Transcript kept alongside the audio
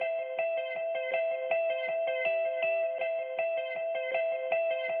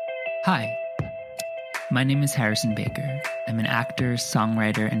Hi, my name is Harrison Baker. I'm an actor,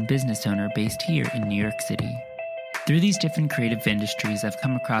 songwriter, and business owner based here in New York City. Through these different creative industries, I've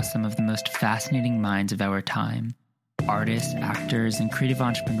come across some of the most fascinating minds of our time. Artists, actors, and creative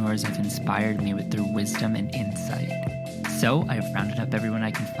entrepreneurs have inspired me with their wisdom and insight. So I've rounded up everyone I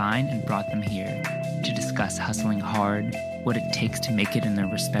can find and brought them here to discuss hustling hard, what it takes to make it in their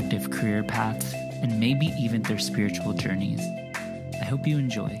respective career paths, and maybe even their spiritual journeys. I hope you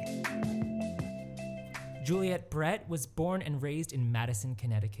enjoy. Juliette Brett was born and raised in Madison,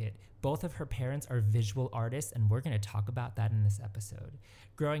 Connecticut. Both of her parents are visual artists, and we're going to talk about that in this episode.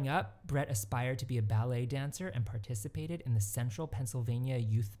 Growing up, Brett aspired to be a ballet dancer and participated in the Central Pennsylvania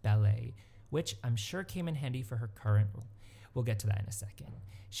Youth Ballet, which I'm sure came in handy for her current role. We'll get to that in a second.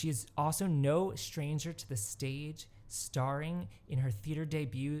 She is also no stranger to the stage, starring in her theater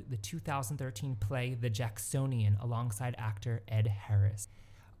debut, the 2013 play The Jacksonian, alongside actor Ed Harris.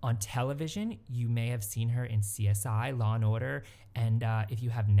 On television, you may have seen her in CSI, Law & Order, and if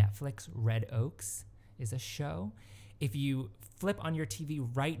you have Netflix, Red Oaks is a show. If you flip on your TV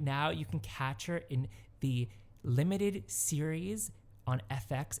right now, you can catch her in the limited series on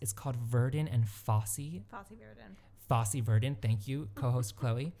FX. It's called Verdon and Fosse. Fosse Verdon, thank you, co-host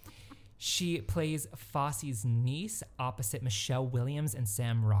Chloe. She plays Fosse's niece opposite Michelle Williams and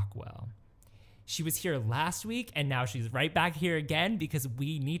Sam Rockwell. She was here last week, and now she's right back here again because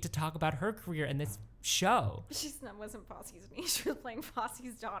we need to talk about her career in this show. Wasn't Fosse's niece. She was playing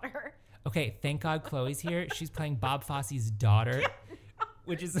Fosse's daughter. Okay, thank God Chloe's here. She's playing Bob Fosse's daughter,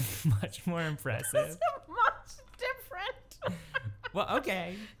 which is much more impressive. It's much different. Well,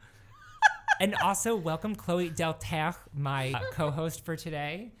 okay. And also, welcome Chloe Delterre, my co-host for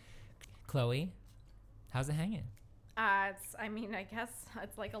today. Chloe, how's it hanging? I guess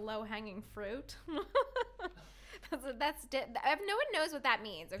it's like a low-hanging fruit. No one knows what that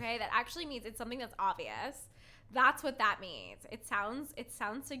means, okay? That actually means it's something that's obvious. That's what that means. It sounds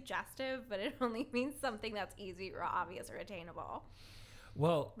suggestive, but it only means something that's easy or obvious or attainable.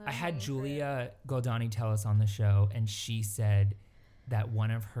 Well, I had Julia Goldani tell us on the show, and she said that one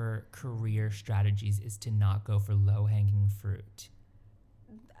of her career strategies is to not go for low-hanging fruit.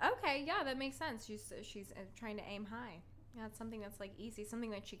 Okay, yeah, that makes sense. She's trying to aim high. Yeah, it's something that's like easy,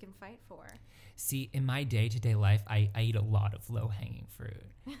 something that she can fight for. See, in my day-to-day life, I eat a lot of low-hanging fruit.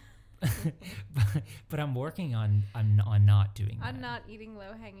 but I'm working on not doing that. On not eating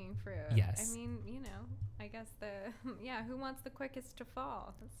low-hanging fruit. Yes. I mean, I guess who wants the quickest to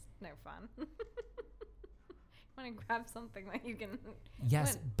fall? That's no fun. Want to grab something that you can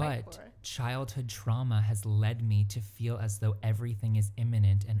Yes, but childhood trauma has led me to feel as though everything is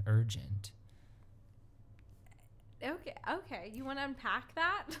imminent and urgent. Okay. You want to unpack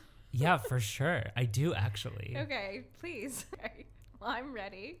that? Yeah, for sure. I do, actually. Okay, please. Okay. Well, I'm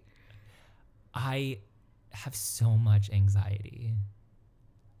ready. I have so much anxiety.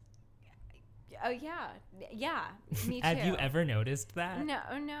 Oh, yeah. Yeah, me too. Have you ever noticed that? No.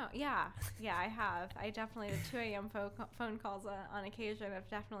 Yeah, I have. I definitely, the 2 a.m. phone calls on occasion have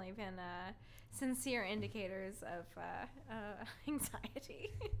definitely been sincere indicators of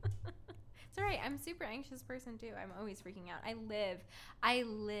anxiety. It's all right. I'm a super anxious person, too. I'm always freaking out. I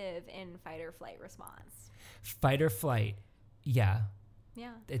live in fight or flight response. Fight or flight. Yeah.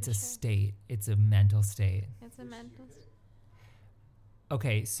 Yeah. It's a state. It's a mental state. It's a mental state.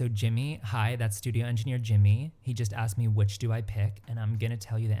 Okay, so Jimmy, hi, that's studio engineer Jimmy. He just asked me which do I pick, and I'm going to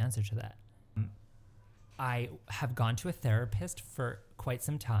tell you the answer to that. I have gone to a therapist for quite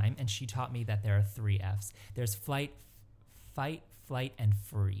some time, and she taught me that there are 3 Fs. There's fight, flight, and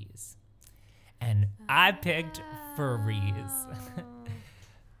freeze. And I picked freeze.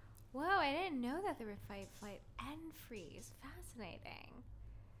 Whoa, I didn't know that there were fight, flight, and freeze. Fascinating.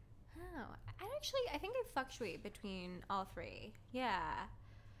 Oh, I think I fluctuate between all 3. Yeah,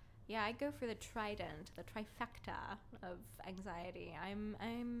 I go for the trident, the trifecta of anxiety. I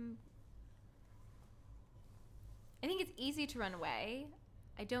think it's easy to run away.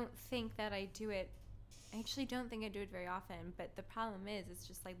 I don't think that I do it. I actually don't think I do it very often. But the problem is, it's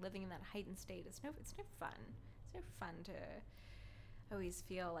just like living in that heightened state. It's no fun. It's no fun to always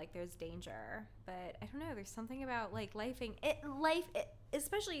feel like there's danger. But I don't know. There's something about like life,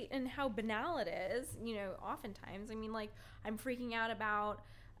 especially in how banal it is. Oftentimes, I mean, like I'm freaking out about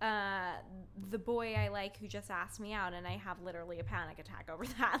the boy I like who just asked me out, and I have literally a panic attack over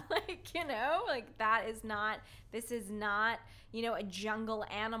that. This is not, a jungle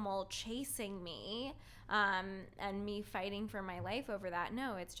animal chasing me, and me fighting for my life over that.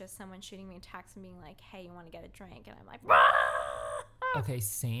 No, it's just someone shooting me a text and being like, hey, you want to get a drink? And I'm like, ah! Okay,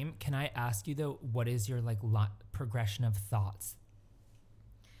 same. Can I ask you though, what is your progression of thoughts?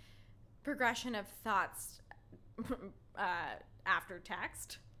 progression of thoughts after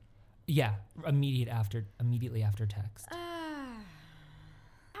text. Yeah, immediately after text.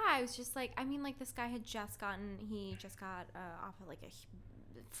 I was just like, I mean, like, this guy he just got off of like a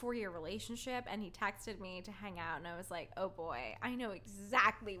 4-year relationship, and he texted me to hang out, and I was like, oh boy, I know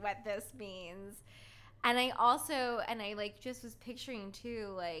exactly what this means. And I like just was picturing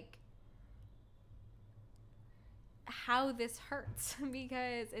too, like, how this hurts,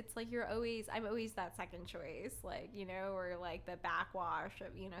 because it's like I'm always that second choice, like, you know, or like the backwash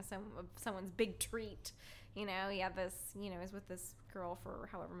of, you know, someone's big treat. You know, he had this, you know, is with this girl for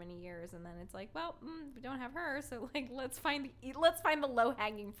however many years, and then it's like, well, we don't have her, so like let's find the low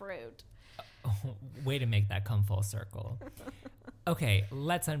hanging fruit. Oh, way to make that come full circle. Okay,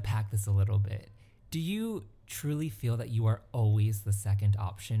 let's unpack this a little bit. Do you truly feel that you are always the second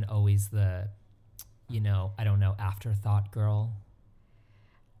option, always the, you know, I don't know, afterthought girl?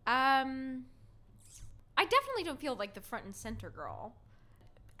 I definitely don't feel like the front and center girl.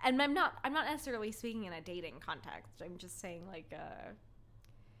 And I'm not necessarily speaking in a dating context. I'm just saying, like,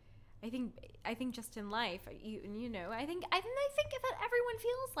 I think just in life, you know, I think that everyone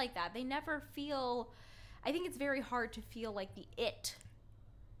feels like that. They never feel. I think it's very hard to feel like the it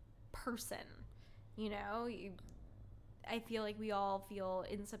person. You know, I feel like we all feel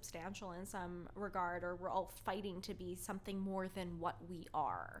insubstantial in some regard, or we're all fighting to be something more than what we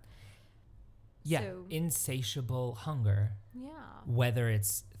are. Yeah, so, insatiable hunger. Yeah. Whether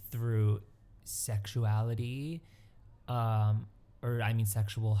it's through sexuality,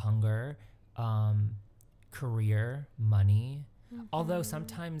 sexual hunger, career, money. Mm-hmm. Although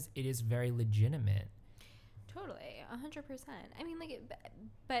sometimes it is very legitimate. Totally, 100%. I mean, like,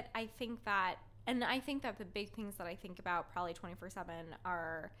 but I think that the big things that I think about probably 24/7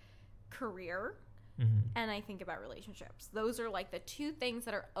 are career. Mm-hmm. And I think about relationships. Those are like the two things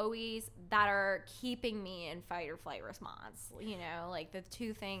that are keeping me in fight or flight response. You know, like the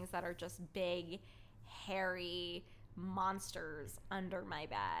two things that are just big, hairy monsters under my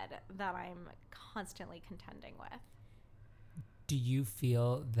bed that I'm constantly contending with. Do you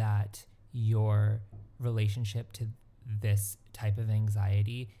feel that your relationship to this type of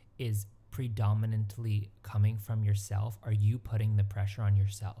anxiety is predominantly coming from yourself? Are you putting the pressure on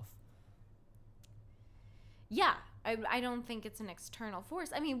yourself? Yeah, I don't think it's an external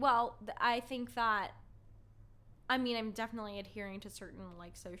force. I mean, well, I think that, I'm definitely adhering to certain,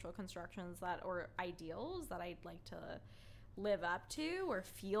 like, social constructions or ideals that I'd like to live up to or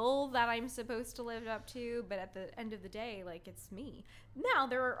feel that I'm supposed to live up to. But at the end of the day, like, it's me. Now,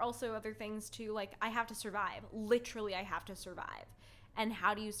 there are also other things too, like, I have to survive. Literally, I have to survive. And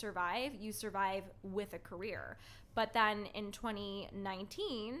how do you survive? You survive with a career. But then in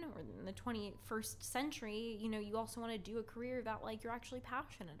 2019, or in the 21st century, you know, you also want to do a career that, like, you're actually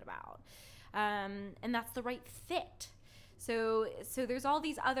passionate about. And that's the right fit. So there's all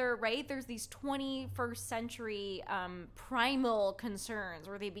these other, right? There's these 21st century primal concerns,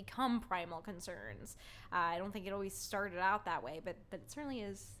 or they become primal concerns. I don't think it always started out that way, but it certainly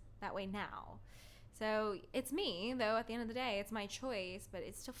is that way now. So it's me, though, at the end of the day, it's my choice, but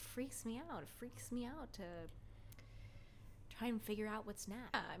it still freaks me out. It freaks me out to try and figure out what's next.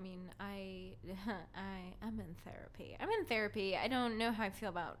 Yeah, I mean, I'm in therapy. I don't know how I feel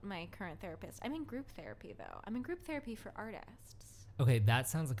about my current therapist. I'm in group therapy, though. I'm in group therapy for artists. Okay, that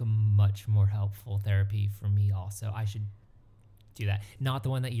sounds like a much more helpful therapy for me also. I should do that. Not the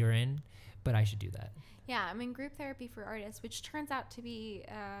one that you're in, but I should do that. Yeah, I'm in group therapy for artists, which turns out to be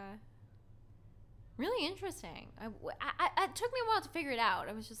really interesting. It took me a while to figure it out.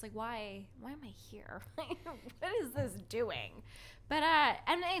 I was just like, why am I here? What is this doing? But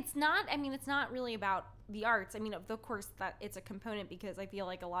and it's not really about the arts. I mean, of course that it's a component, because I feel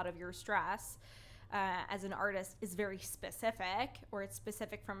like a lot of your stress as an artist is very specific, or it's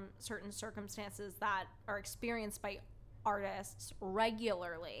specific from certain circumstances that are experienced by artists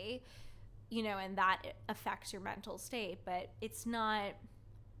regularly, you know, and that affects your mental state. But it's not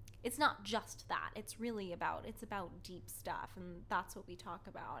just that. It's about deep stuff, and that's what we talk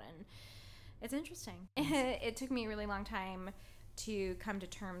about, and it's interesting. It took me a really long time to come to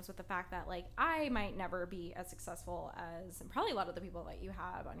terms with the fact that, like, I might never be as successful as probably a lot of the people that you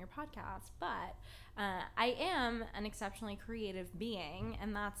have on your podcast, but I am an exceptionally creative being,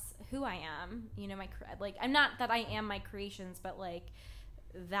 and that's who I am. You know, I'm not that I am my creations, but like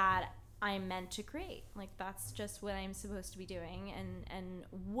that I'm meant to create. Like, that's just what I'm supposed to be doing. And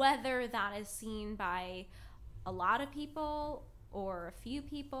whether that is seen by a lot of people or a few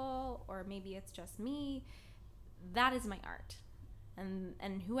people, or maybe it's just me, that is my art.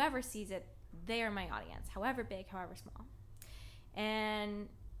 And whoever sees it, they are my audience, however big, however small. And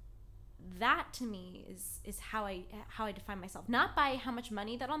that to me is how I define myself, not by how much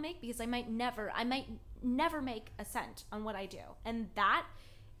money that I'll make, because I might never make a cent on what I do, and that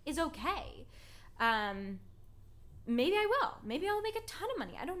is okay. Maybe I will. Maybe I'll make a ton of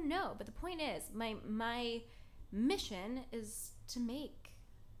money. I don't know. But the point is, my mission is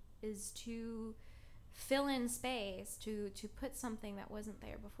to fill in space, to put something that wasn't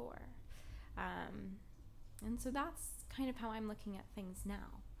there before. And so that's kind of how I'm looking at things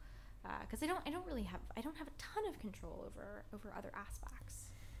now. Because I don't have a ton of control over other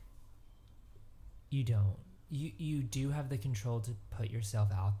aspects. You don't. You do have the control to put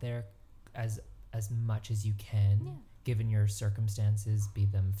yourself out there as much as you can, given your circumstances, be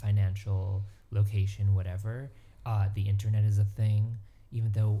them financial, location, whatever. The internet is a thing,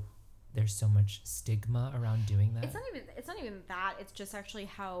 even though there's so much stigma around doing that. It's not even that. It's just actually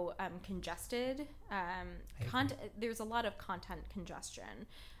how congested. There's a lot of content congestion.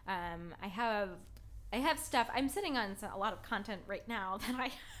 I have stuff. I'm sitting on a lot of content right now that I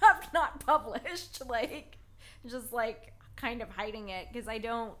have not published. Just kind of hiding it because I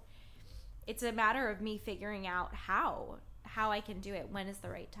don't. It's a matter of me figuring out how I can do it. When is the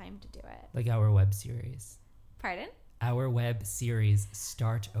right time to do it? Like our web series. Pardon? Our web series,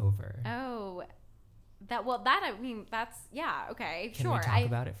 Start Over. Oh, that's okay. Can sure. we talk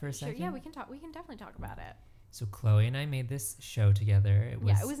about it for a second? Sure, yeah, we can talk. We can definitely talk about it. So Chloe and I made this show together. It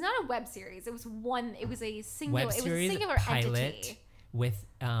was not a web series. It was a singular. Web series pilot entity with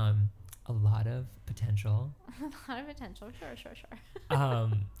a lot of potential. A lot of potential. Sure.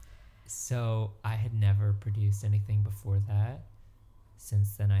 So I had never produced anything before that.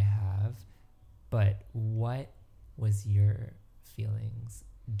 Since then I have. But what was your feelings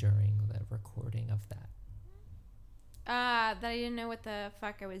during the recording of that? That I didn't know what the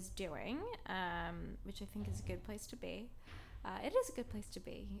fuck I was doing, which I think is a good place to be. It is a good place to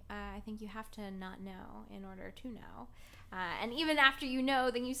be. I think you have to not know in order to know. And even after you know,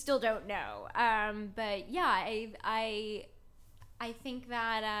 then you still don't know. But yeah, I think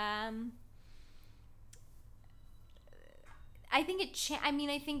that I think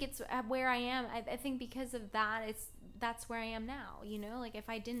I think it's where I am. I think because of that, that's where I am now.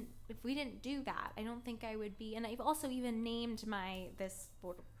 If we didn't do that, I don't think I would be. And I've also even named this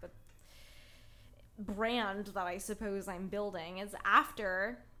brand that I suppose I'm building is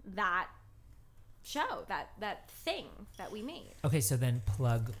after that show, that thing that we made. Okay, so then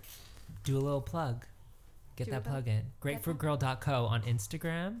do a little plug. Get that plug in. Grapefruitgirl.co on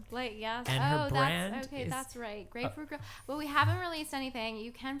Instagram. Yes. And her brand that's right. Grapefruit Girl. Well, we haven't released anything.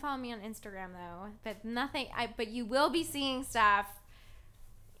 You can follow me on Instagram though. But you will be seeing stuff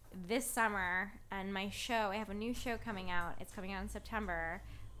this summer. And my show, I have a new show coming out. It's coming out in September.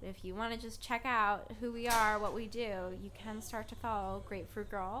 If you want to just check out who we are, what we do, you can start to follow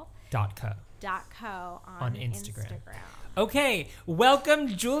grapefruitgirl.co on Instagram. Okay, welcome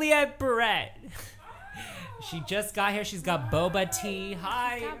Juliette Barrett. She just got here. She's got boba tea.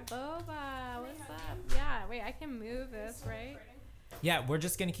 Hi. Got boba. What's up? Yeah, wait, I can move this, right? Yeah, we're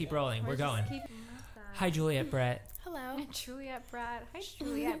just going to keep rolling. We're going. Hi, Juliette Barrett. Hello. Juliette Brett. Hi,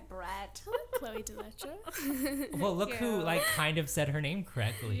 Juliette Brett. Hello, Chloe Delettra. Well, look who kind of said her name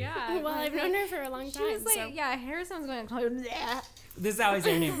correctly. Yeah. Well, I've known her for a long time. She was Harrison's going to call her. This is how I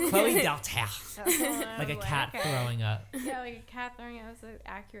say her name. Chloe Delettra. Like a cat throwing up. Yeah, like a cat throwing up. That's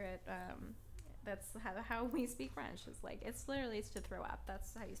accurate. That's how we speak French. It's literally to throw up.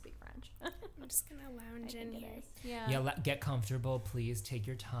 That's how you speak French. I'm just gonna lounge in here. Yeah. Get comfortable, please. Take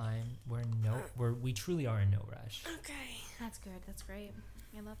your time. We truly are in no rush. Okay. That's good. That's great.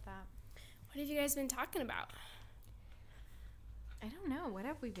 I love that. What have you guys been talking about? I don't know. What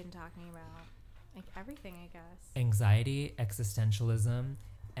have we been talking about? Everything, I guess. Anxiety, existentialism,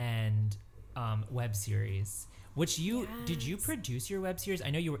 and web series. Which did you produce your web series?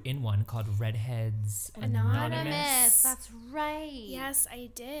 I know you were in one called Redheads Anonymous. That's right. Yes, I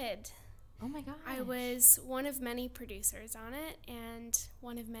did. Oh my god. I was one of many producers on it and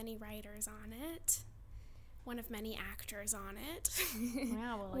one of many writers on it. One of many actors on it.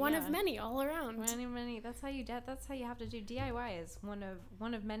 Yeah, well, one of many all around. Many. That's how you have to do DIY. Is one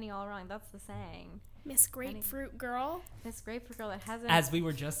of many all around. That's the saying. Miss Grapefruit Girl. Miss Grapefruit Girl that hasn't. As we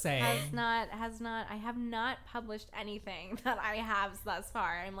were just saying. Has not. I have not published anything that I have thus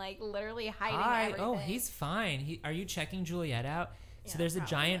far. I'm literally hiding everything. Oh, he's fine. Are you checking Juliette out? Yeah, so there's a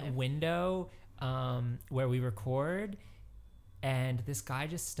giant window where we record. And this guy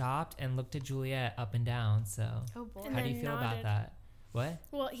just stopped and looked at Juliette up and down. So, oh boy. How do you feel about that? What?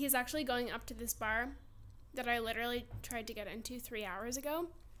 Well, he's actually going up to this bar that I literally tried to get into 3 hours ago.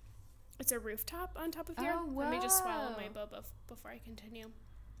 It's a rooftop on top of here. Oh, whoa. Let me just swallow my boba before I continue.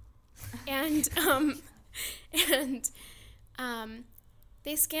 And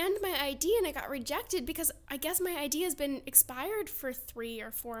they scanned my ID and it got rejected because I guess my ID has been expired for 3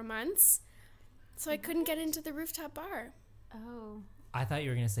 or 4 months. So I couldn't get into the rooftop bar. Oh. I thought you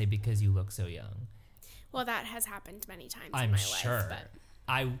were going to say because you look so young. Well, that has happened many times in I'm my sure. life. But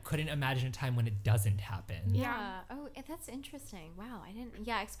I couldn't imagine a time when it doesn't happen. Yeah. Oh, that's interesting. Wow. I didn't.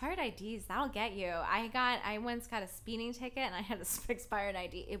 Yeah. Expired IDs. That'll get you. I once got a speeding ticket and I had an expired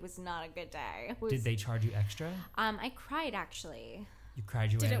ID. It was not a good day. It was, Did they charge you extra? I cried actually. You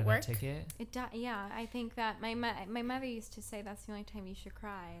cried your way Did out it of work? that ticket? Yeah. I think that my mother used to say that's the only time you should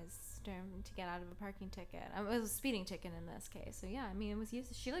cry is to get out of a parking ticket. It was a speeding ticket in this case. So yeah, I mean, it was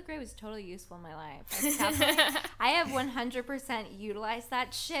useful. Sheila Gray was totally useful in my life. I have 100% utilized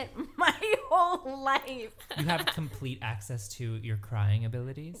that shit my whole life. You have complete access to your crying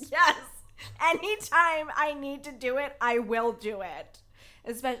abilities? Yes. Anytime I need to do it, I will do it.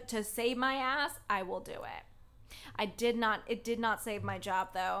 Especially to save my ass, I will do it. It did not save my job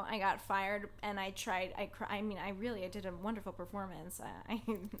though. I got fired and I tried. I did a wonderful performance. I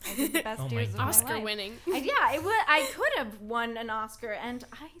did the best years of my life. Oscar winning. I could have won an Oscar and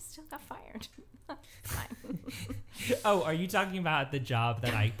I still got fired. Fine. Oh, are you talking about the job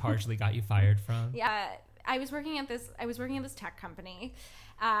that I partially got you fired from? Yeah, I was working at this tech company,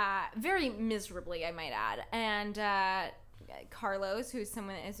 very miserably, I might add, and Carlos, who's a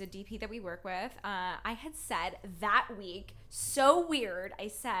DP that we work with, I had said that week, so weird, I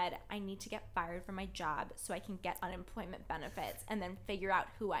said, I need to get fired from my job so I can get unemployment benefits and then figure out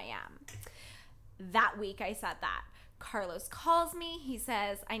who I am. That week I said that. Carlos calls me. He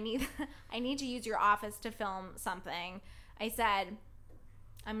says, I need to use your office to film something. I said,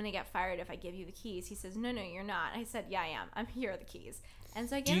 I'm going to get fired if I give you the keys. He says, no, you're not. I said, yeah, I am. Here are the keys. And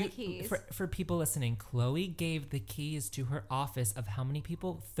so I gave the keys. For people listening, Chloe gave the keys to her office of how many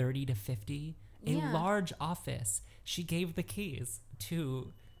people? 30 to 50? A large office. She gave the keys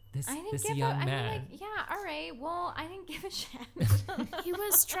to this young man. Yeah, all right. Well, I didn't give a shit. He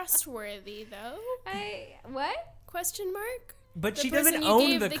was trustworthy, though. What? Question mark? But The she person doesn't you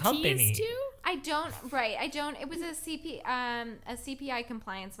own gave the company. Keys to? I don't. It was a CPI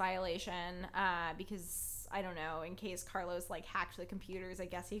compliance violation because I don't know, in case Carlos like hacked the computers, I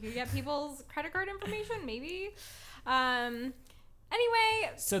guess he could get people's credit card information, maybe. Anyway.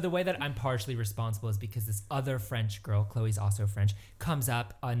 So the way that I'm partially responsible is because this other French girl, Chloe's also French, comes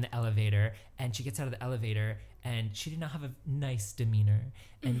up on the elevator and she gets out of the elevator and she did not have a nice demeanor.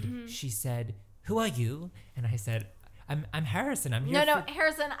 And she said, "Who are you?" And I said, I'm Harrison. I'm here. No,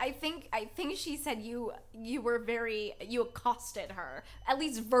 Harrison. I think she said you accosted her, at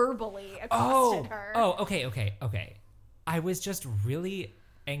least verbally accosted her. Oh, okay. I was just really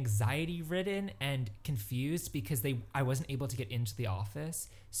anxiety ridden and confused because I wasn't able to get into the office.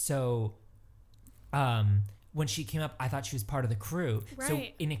 So, when she came up, I thought she was part of the crew. Right. So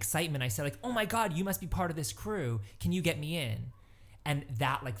in excitement, I said like, "Oh my God, you must be part of this crew. Can you get me in?" And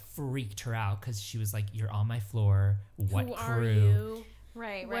that like freaked her out because she was like, "You're on my floor. What Who crew?" are you?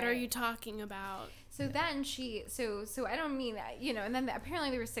 Right. What are you talking about? So then so I don't mean that, and then apparently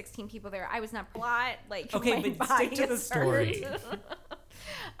there were 16 people there. I was not plot like Okay, my but stick to the bias story.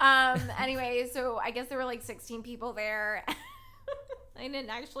 Anyway, so I guess there were like 16 people there. I didn't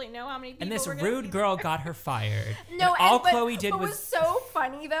actually know how many people. And this were gonna rude be girl there. got her fired. No, and all but Chloe did what was was so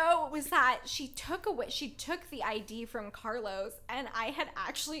funny though was that she took the ID from Carlos, and I had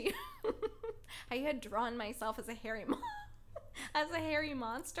actually I had drawn myself as a hairy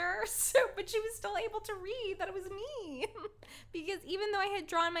monster. So, but she was still able to read that it was me because even though I had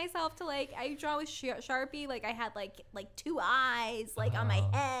drawn myself to like I draw with Sharpie, like I had like 2 eyes like on my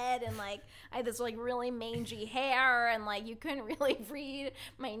head, and like I had this like really mangy hair, and like you couldn't really read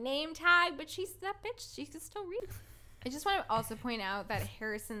my name tag, but she could still read. I just want to also point out that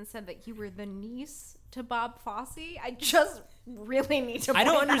Harrison said that you were the niece to Bob Fosse. I just really need to point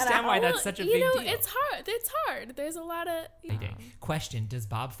I don't that understand out. why that's such a big deal. It's hard. There's a lot of... Question, does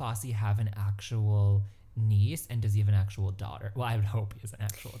Bob Fosse have an actual niece, and does he have an actual daughter? Well, I would hope he has an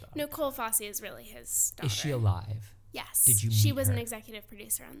actual daughter. Nicole Fosse is really his daughter. Is she alive? Yes. Did you She meet was her? an executive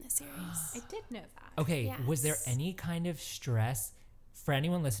producer on this series. I did know that. Okay, was there Yes. any kind of stress? For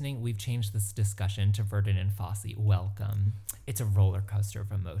anyone listening, we've changed this discussion to Verdon and Fosse. Welcome. It's a roller coaster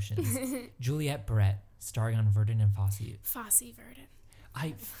of emotions. Juliette Brett, starring on Verdon and Fosse. Fosse Verdon.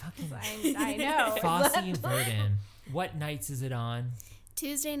 I fucking... I know. Fosse and Verdon. What nights is it on?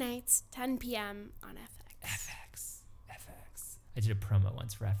 Tuesday nights, 10 p.m. on FX. FX. I did a promo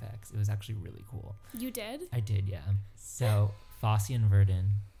once for FX. It was actually really cool. You did? I did, yeah. So, Fosse and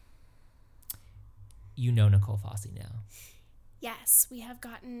Verdon. You know Nicole Fosse now. Yes, we have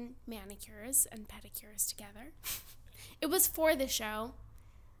gotten manicures and pedicures together. It was for the show.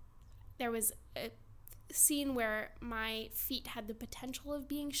 There was a scene where my feet had the potential of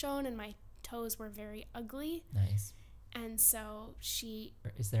being shown and my toes were very ugly. Nice. And so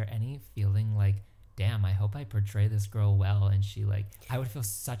Is there any feeling like, damn, I hope I portray this girl well, and she like, I would feel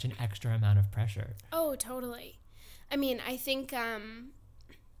such an extra amount of pressure. Oh, totally. I mean, I think,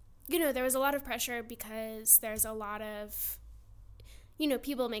 there was a lot of pressure because there's a lot of,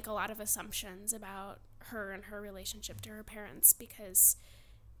 people make a lot of assumptions about her and her relationship to her parents because,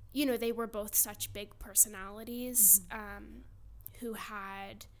 they were both such big personalities who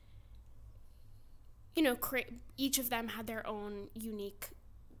had, each of them had their own unique,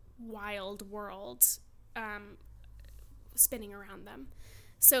 wild world spinning around them.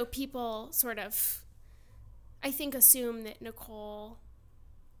 So people sort of, I think, assume that Nicole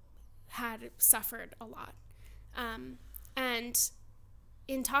had suffered a lot. And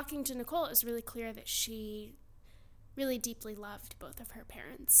in talking to Nicole, it was really clear that she really deeply loved both of her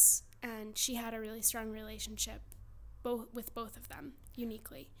parents. And she had a really strong relationship with both of them,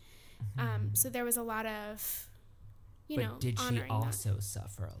 uniquely. So there was a lot of, but did she honoring also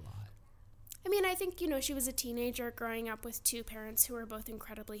suffer a lot? I mean, I think, she was a teenager growing up with two parents who were both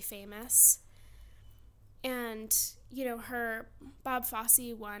incredibly famous. And, her, Bob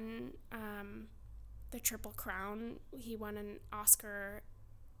Fosse won the Triple Crown. He won an Oscar,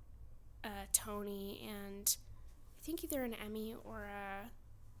 a Tony, and I think either an Emmy or a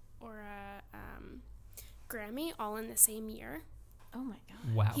Grammy, all in the same year. Oh my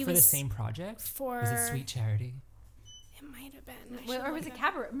God. Wow, for the same project? For... Was it Sweet Charity? It might have been. Or was it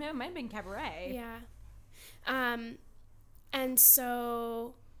Cabaret? No, it might have been Cabaret. Yeah. And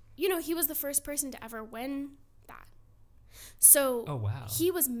so, he was the first person to ever win that. So, oh, wow.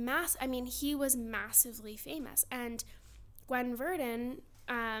 He was massively famous. And Gwen Verdon,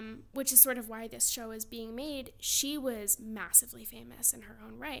 which is sort of why this show is being made, she was massively famous in her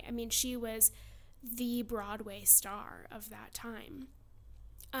own right. I mean, she was the Broadway star of that time.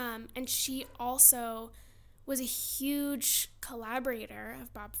 And she also was a huge collaborator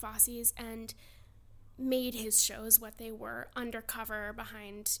of Bob Fosse's and made his shows what they were, undercover,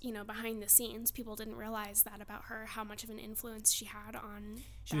 behind the scenes. People didn't realize that about her, how much of an influence she had on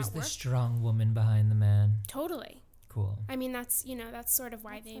She was work. The strong woman behind the man. Totally. Cool. I mean, that's sort of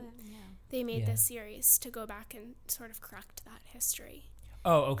why they made this series, to go back and sort of correct that history.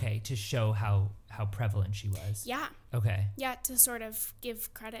 Oh, okay, to show how prevalent she was. Yeah. Okay. Yeah, to sort of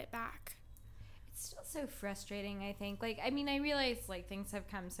give credit back. It's still so frustrating, I think. Like, I mean, I realize, like, things have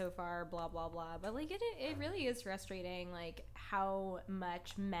come so far, blah, blah, blah. But, like, it really is frustrating, like, how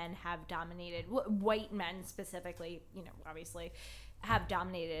much men have dominated, white men specifically, obviously, have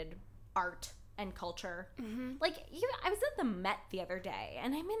dominated art and culture. Mm-hmm. Like, I was at the Met the other day,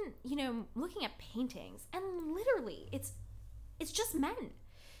 and I'm in, looking at paintings, and literally, it's just men,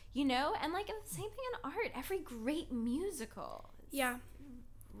 And, like, the same thing in art. Every great musical is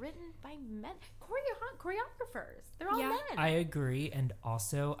written by men. Choreographers. They're all men. I agree. And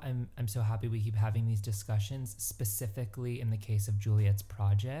also, I'm so happy we keep having these discussions, specifically in the case of Juliet's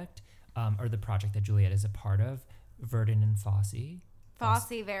project, or the project that Juliet is a part of, Verdon and Fosse.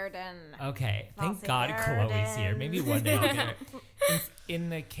 Fosse Verdon. Okay. Thank Fosse God Verdon. Chloe's here. Maybe one day I'll get her. In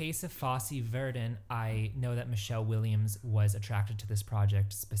the case of Fosse Verdon, I know that Michelle Williams was attracted to this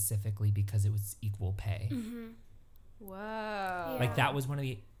project specifically because it was equal pay. Mm-hmm. Whoa. Like, that was one of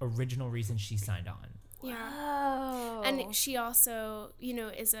the original reasons she signed on. Yeah. Whoa. And she also,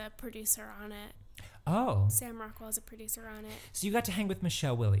 is a producer on it. Oh. Sam Rockwell is a producer on it. So you got to hang with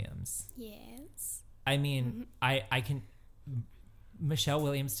Michelle Williams. Yes. I mean, I can... Michelle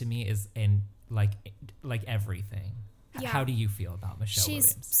Williams to me is like everything. Yeah. How do you feel about Michelle Williams?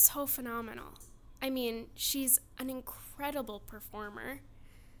 Williams? She's so phenomenal. I mean, she's an incredible performer.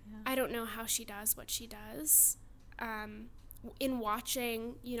 Yeah. I don't know how she does what she does. In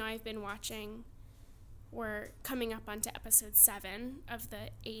watching, I've been watching, we're coming up onto episode 7 of the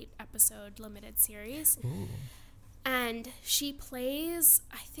 8-episode limited series. Ooh. And she plays,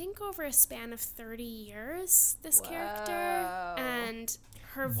 I think, over a span of 30 years, this character. And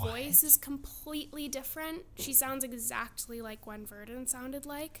her voice is completely different. She sounds exactly like Gwen Verdon sounded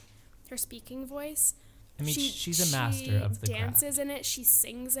like, her speaking voice. I mean, she's a master of the craft. She dances in it. She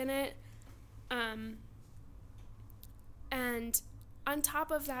sings in it. And on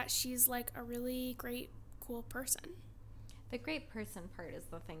top of that, she's like a really great, cool person. The great person part is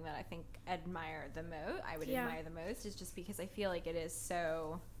the thing that I think admire the most. I would admire the most, is just because I feel like it is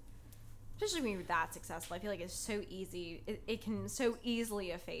so especially when you're that successful. I feel like it's so easy. It can so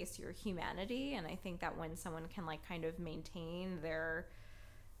easily efface your humanity. And I think that when someone can like kind of maintain their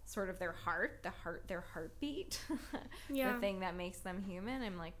sort of their heartbeat, Yeah. the thing that makes them human,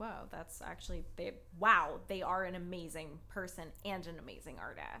 I'm like, whoa, that's actually, they are an amazing person and an amazing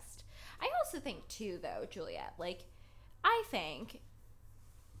artist. I also think too, though, Juliet, like, I think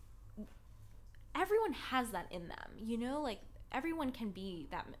everyone has that in them, you know, like everyone can be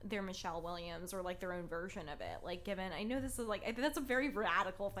that, their Michelle Williams or like their own version of it. Like, given, I know this is like, I think that's a very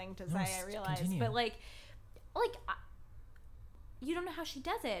radical thing to say, I realize, continue. but like you don't know how she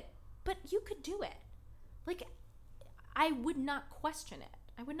does it, but you could do it. Like, I would not question it.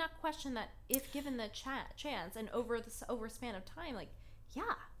 I would not question that if given the chance and over a span of time. Like,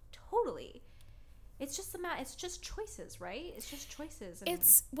 yeah, totally. It's just it's just choices, right? It's just choices. And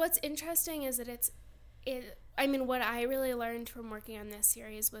It's what's interesting is that I mean, what I really learned from working on this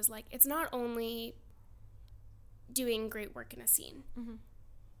series was like, it's not only doing great work in a scene. Mm-hmm.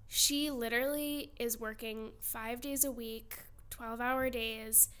 She literally is working 5 days a week, 12-hour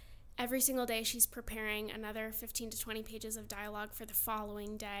days. Every single day she's preparing another 15 to 20 pages of dialogue for the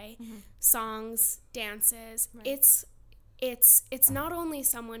following day, songs, dances. Right. It's not only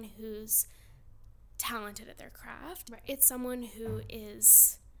someone who's talented at their craft, Right. it's someone who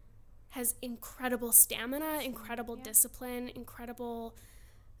has incredible stamina, incredible discipline, incredible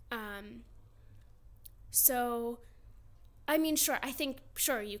so I mean, sure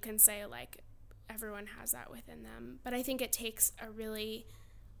you can say like everyone has that within them, but I think it takes a really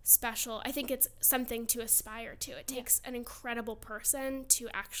special, I think it's something to aspire to. It takes an incredible person to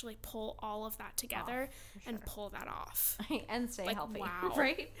actually pull all of that together and pull that off. and stay Like, healthy, wow.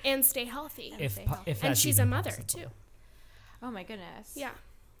 right? And stay healthy. If stay healthy. that's And she's even a mother possible. too. Oh my goodness. Yeah.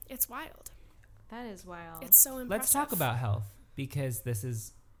 It's wild. That is wild. It's so impressive. Let's talk about health, because this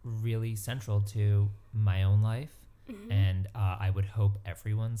is really central to my own life, and I would hope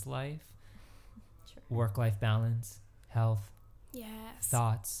everyone's life. Sure. Work-life balance, health, Yes.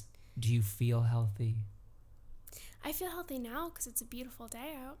 thoughts. Do you feel healthy? I feel healthy now because it's a beautiful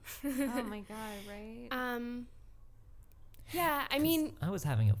day out. Oh my god, right? Yeah, I mean, I was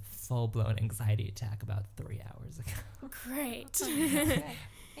having a full-blown anxiety attack about 3 hours ago. great. Okay.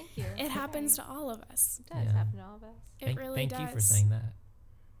 Thank you. It happens to all of us. It does Yeah. happen to all of us. It really thank does. you for saying that.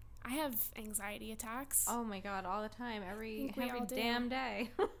 I have anxiety attacks. Oh my god, all the time, every think we all do. damn day.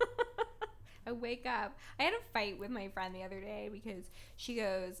 I wake up. I had a fight with my friend the other day because she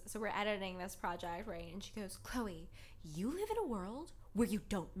goes, so we're editing this project, right? And she goes, Chloe, you live in a world where you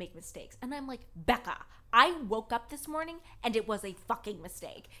don't make mistakes. And I'm like, Becca, I woke up this morning and it was a fucking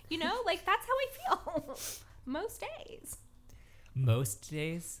mistake. You know, like that's how I feel most days. Most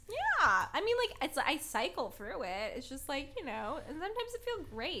days? Yeah. I mean, like, I cycle through it. It's just like, you know, and sometimes it feels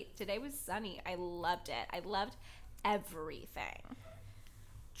great. Today was sunny. I loved it. I loved everything.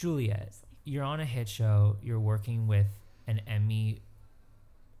 Juliet, you're on a hit show. You're working with an Emmy-winning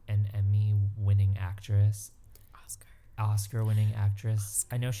actress. Oscar-winning actress.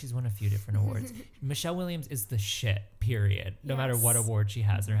 I know she's won a few different awards. Michelle Williams is the shit, period. No matter what award she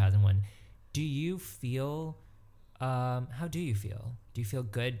has or hasn't won. Do you feel... how do you feel? Do you feel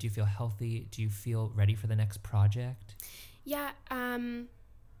good? Do you feel healthy? Do you feel ready for the next project? Yeah, I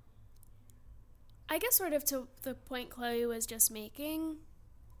guess sort of to the point Chloe was just making,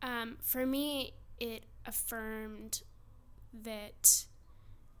 for me, it affirmed that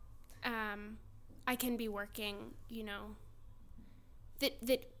I can be working, you know,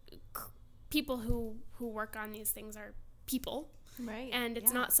 that people who work on these things are people. Right. And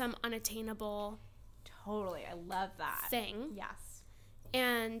it's not some unattainable Totally. I love that. thing. Yes.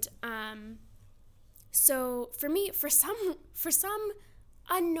 And so for me, for some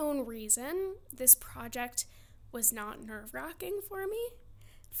unknown reason, this project was not nerve-wracking for me.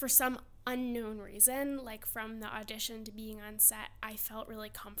 For some unknown reason, like from the audition to being on set, I felt really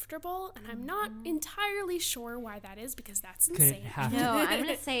comfortable, and I'm not entirely sure why that is, because that's Could it insane. have No, I'm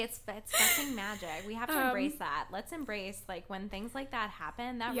gonna say it's fucking magic. We have to embrace that. Let's embrace, like, when things like that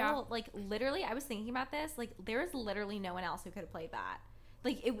happen. That role, like, literally, I was thinking about this. Like, there is literally no one else who could have played that.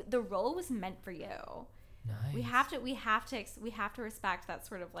 Like, the role was meant for you. Nice. We have to respect that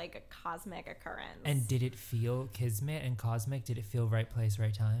sort of like a cosmic occurrence. And did it feel kismet and cosmic? Did it feel right place,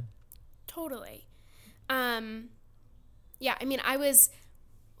 right time? Totally. Yeah, I mean, I was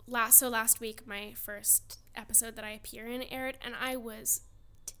last week, my first episode that I appear in aired, and I was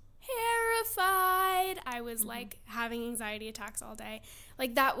terrified. I was like having anxiety attacks all day.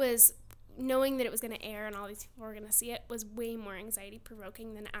 Like, that was, knowing that it was going to air and all these people were going to see it was way more anxiety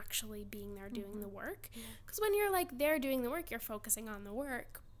provoking than actually being there doing the work. Because when you're like there doing the work, you're focusing on the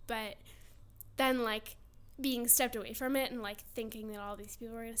work. But then like being stepped away from it and like thinking that all these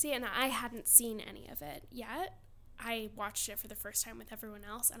people were going to see it, and I hadn't seen any of it yet. I watched it for the first time with everyone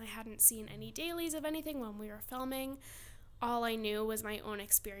else, and I hadn't seen any dailies of anything when we were filming. All I knew was my own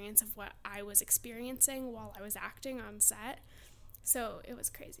experience of what I was experiencing while I was acting on set. So it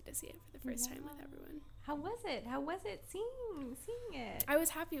was crazy to see it for the first time with everyone. How was it? How was it seeing it? I was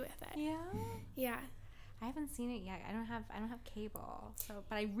happy with it. Yeah. Yeah. I haven't seen it yet. I don't have cable. So,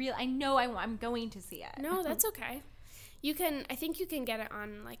 but I know I'm going to see it. No, that's okay. I think you can get it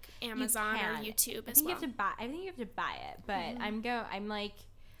on like Amazon or YouTube as well. I think you have to buy it, but I'm doing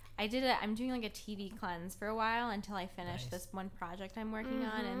like a TV cleanse for a while until I finish this one project I'm working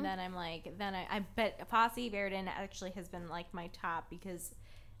on, and then but Fosse Verdon actually has been like my top, because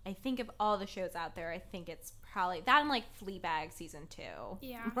I think of all the shows out there, I think it's probably that and like Fleabag season 2.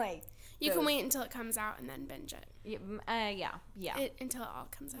 Yeah. Like you can wait until it comes out and then binge it. Yeah. Until it all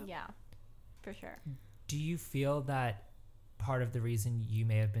comes out. Yeah, for sure. Do you feel that part of the reason you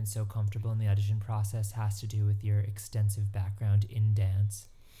may have been so comfortable in the audition process has to do with your extensive background in dance?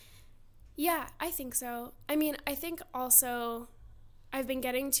 Yeah, I think so. I mean, I think also I've been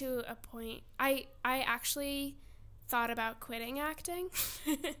getting to a point. I actually thought about quitting acting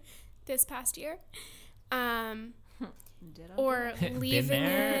this past year. Or leaving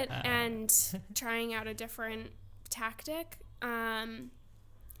it and trying out a different tactic.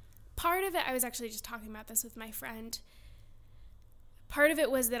 Part of it, I was actually just talking about this with my friend. Part of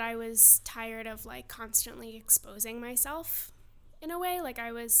it was that I was tired of like constantly exposing myself in a way. Like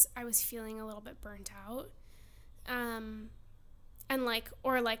I was feeling a little bit burnt out. And like,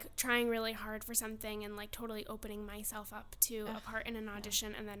 or like trying really hard for something and like totally opening myself up to a part in an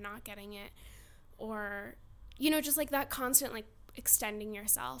audition and then not getting it. Or, just like that constant like extending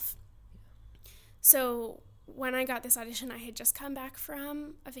yourself. So when I got this audition, I had just come back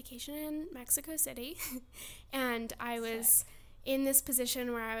from a vacation in Mexico City and I was in this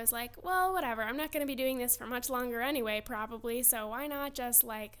position where I was like, well, whatever, I'm not going to be doing this for much longer anyway, probably, so why not just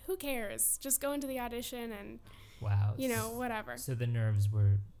like, who cares? Just go into the audition and, whatever. So the nerves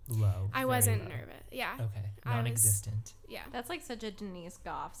were low. I wasn't nervous. Yeah. Okay. Non-existent. Yeah. That's like such a Denise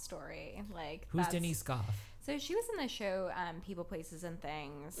Goff story. Like, who's Denise Goff? So she was in the show People, Places, and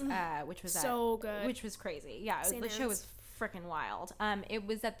Things, which was so good. Which was crazy. Yeah, the show was freaking wild. It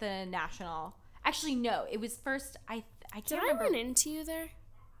was at the National. Actually, no, it was first. I can't remember. Did I run into you there?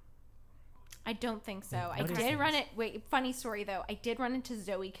 I don't think so. I did run it. Wait, funny story though. I did run into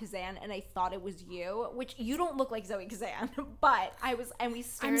Zoe Kazan, and I thought it was you, which you don't look like Zoe Kazan, but I was, and we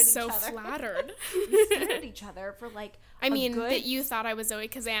stared at each other. I'm so flattered. We stared at each other for like. That you thought I was Zoe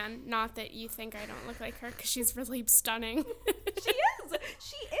Kazan, not that you think I don't look like her, because she's really stunning.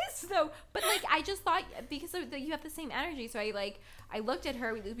 She is though. But like, I just thought because you have the same energy, so I looked at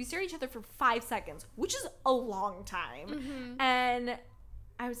her. We stared at each other for 5 seconds, which is a long time, and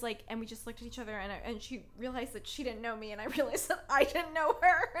I was like, and we just looked at each other, and she realized that she didn't know me, and I realized that I didn't know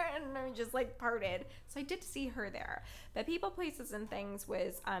her, and we just like parted. So I did see her there. But People, Places, and Things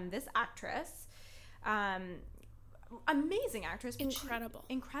was this actress, amazing actress,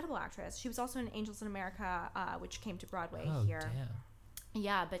 incredible actress. She was also in Angels in America, which came to Broadway here. Damn.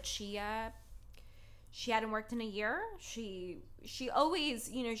 Yeah, but she hadn't worked in a year. She always,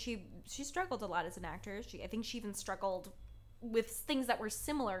 she struggled a lot as an actor. I think she even struggled with things that were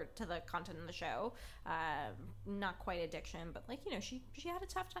similar to the content in the show, not quite addiction, but like, she had a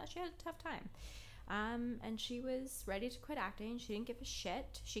tough time. She had a tough time, and she was ready to quit acting. She didn't give a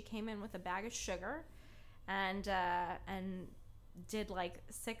shit. She came in with a bag of sugar, and did like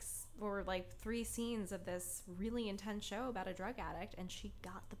 6 or 3 scenes of this really intense show about a drug addict, and she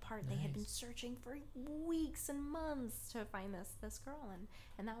got the part. Nice. They had been searching for weeks and months to find this girl,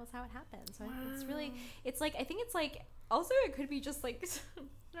 and that was how it happened. So it's really, it's like, I think it's like, also it could be just like,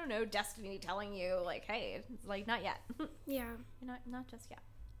 I don't know, destiny telling you like, hey, like, not yet. Yeah. Not just yet.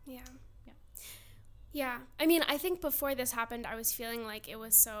 Yeah. I mean, I think before this happened, I was feeling like it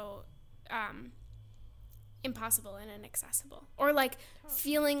was so impossible and inaccessible, or like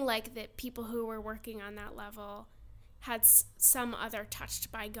feeling like that people who were working on that level had some other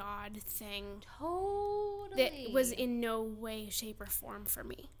touched by God thing that was in no way, shape, or form for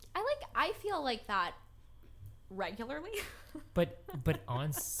me. I feel like that regularly. but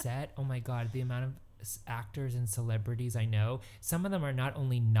on set, oh my God, the amount of actors and celebrities I know, some of them are not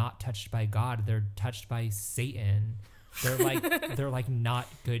only not touched by God, they're touched by Satan. They're like not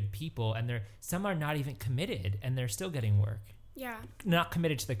good people, and some are not even committed, and they're still getting work. Yeah. Not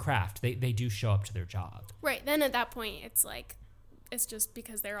committed to the craft. They do show up to their job. Right. Then at that point, it's like, it's just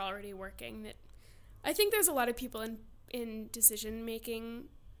because they're already working. That I think there's a lot of people in decision making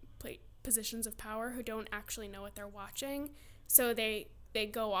positions of power who don't actually know what they're watching. So they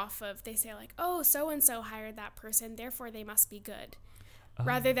go off of, they say like, oh, so-and-so hired that person, therefore they must be good.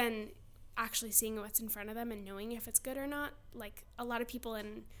 Rather than actually seeing what's in front of them and knowing if it's good or not. Like, a lot of people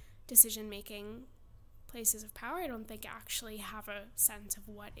in decision-making places of power, I don't think actually have a sense of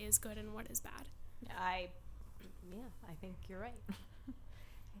what is good and what is bad. I think you're right.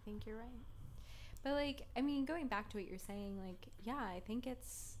 I think you're right. But, like, I mean, going back to what you're saying, like, yeah, I think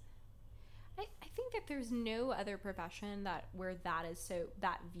it's... I think that there's no other profession where that is so...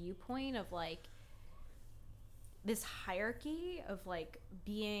 That viewpoint of, like, this hierarchy of, like,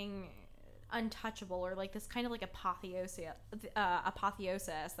 being untouchable, or, like, this kind of, like, apotheosis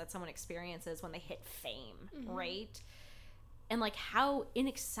that someone experiences when they hit fame, right? And, like, how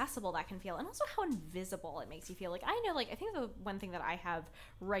inaccessible that can feel, and also how invisible it makes you feel. Like, I know, like, I think the one thing that I have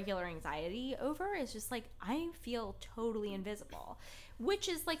regular anxiety over is just, like, I feel totally invisible, which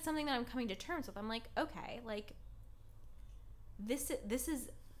is, like, something that I'm coming to terms with. I'm like, okay, like, this is,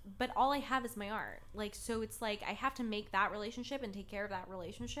 but all I have is my art. Like, so it's, like, I have to make that relationship and take care of that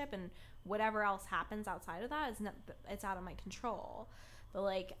relationship, and whatever else happens outside of that it's out of my control. But,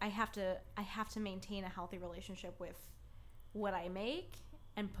 like, I have to maintain a healthy relationship with what I make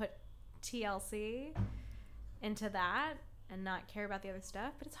and put TLC into that and not care about the other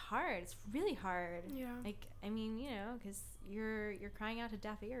stuff. But it's hard. It's really hard. Yeah. Like, I mean, you know, because you're crying out to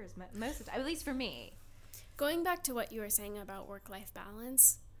deaf ears most of the time, at least for me. Going back to what you were saying about work-life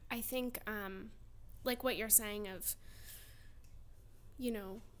balance, I think, like what you're saying of, you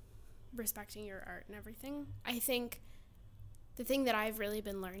know, respecting your art and everything, I think the thing that I've really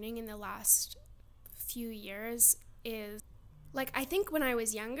been learning in the last few years is, like, I think when I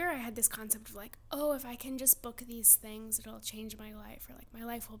was younger, I had this concept of, like, oh, if I can just book these things, it'll change my life, or, like, my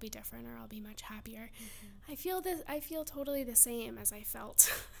life will be different, or I'll be much happier. I feel totally the same as I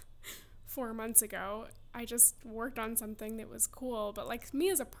felt 4 months ago. I just worked on something that was cool, but, like, me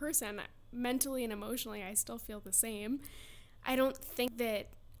as a person, mentally and emotionally, I still feel the same. I think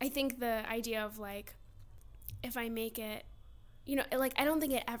the idea of, like, if I make it, you know, like, I don't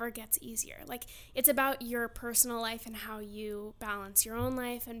think it ever gets easier. Like, it's about your personal life and how you balance your own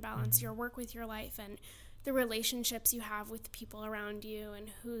life and balance your work with your life, and the relationships you have with people around you, and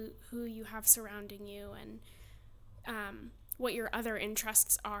who you have surrounding you, and what your other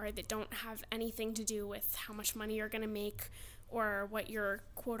interests are that don't have anything to do with how much money you're going to make or what your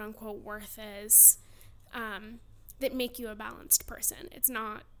quote-unquote worth is, that make you a balanced person. It's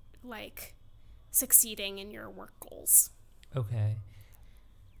not, like, succeeding in your work goals. Okay.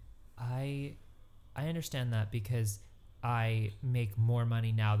 I understand that, because I make more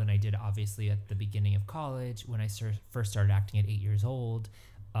money now than I did, obviously, at the beginning of college when I first started acting at 8 years old.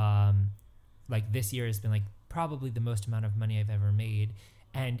 Like, this year has been, like, probably the most amount of money I've ever made,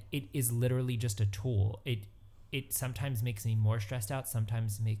 and it is literally just a tool. It sometimes makes me more stressed out,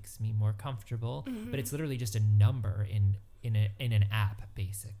 sometimes makes me more comfortable, but it's literally just a number in an app,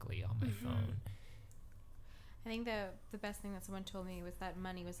 basically, on my phone. I think the best thing that someone told me was that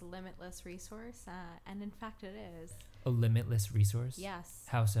money was a limitless resource, and in fact it is. A limitless resource? Yes.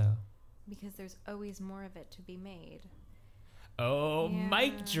 How so? Because there's always more of it to be made. Oh, yeah.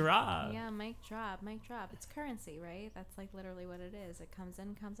 Mic drop. Yeah, mic drop. It's currency, right? That's, like, literally what it is. It comes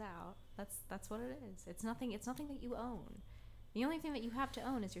in, comes out. That's what it is. It's nothing that you own. The only thing that you have to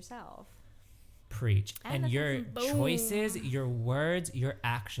own is yourself. Preach. And your Boom. choices, your words, your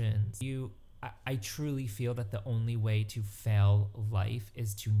actions. I truly feel that the only way to fail life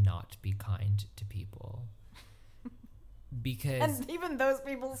is to not be kind to people. Because... And even those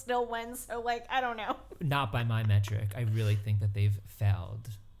people still win, so, like, I don't know. Not by my metric. I really think that they've failed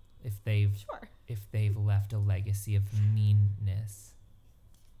if they've left a legacy of meanness.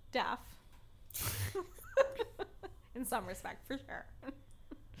 Deaf. In some respect, for sure.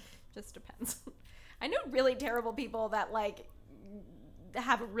 Just depends. I know really terrible people that, like,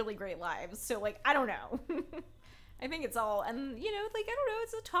 have really great lives, so, like, I don't know. I think it's all, and, you know, like, I don't know,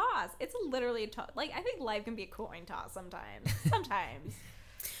 it's a toss. It's literally a toss. Like, I think life can be a coin toss sometimes.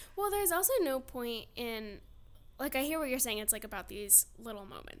 Well, there's also no point in, like, I hear what you're saying. It's, like, about these little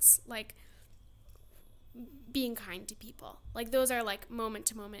moments, like, being kind to people. Like, those are, like,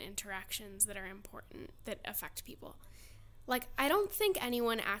 moment-to-moment interactions that are important, that affect people. Like, I don't think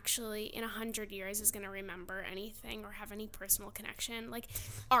anyone actually in 100 years is going to remember anything or have any personal connection. Like,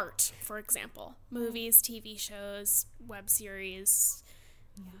 art, for example. Movies, TV shows, web series,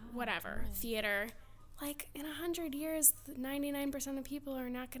 whatever, theater. Like, in 100 years, 99% of people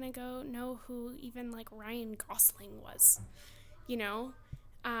are not going to know who even, like, Ryan Gosling was, you know?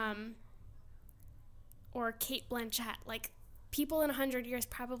 Or Kate Blanchett. Like, people in 100 years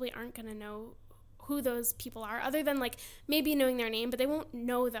probably aren't going to know who those people are, other than like maybe knowing their name, but they won't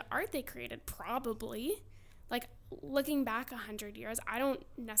know the art they created, probably. Like, looking back 100 years, I don't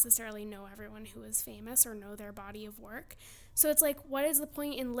necessarily know everyone who is famous or know their body of work. So it's like, what is the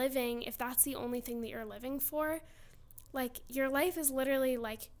point in living if that's the only thing that you're living for? Like, your life is literally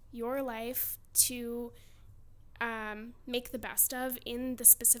like your life to make the best of in the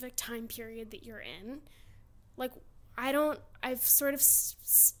specific time period that you're in. Like, I've sort of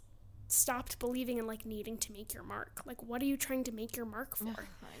stopped believing in like needing to make your mark. Like, what are you trying to make your mark for? I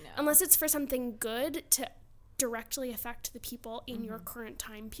know. Unless it's for something good to directly affect the people in your current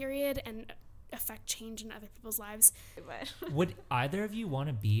time period and affect change in other people's lives. Would either of you want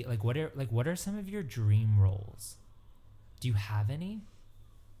to be like, what are some of your dream roles? Do you have any?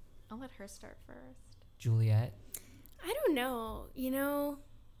 I'll let her start first. Juliet? I don't know. You know,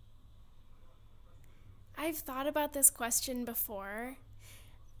 I've thought about this question before.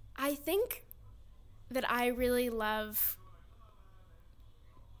 I think that I really love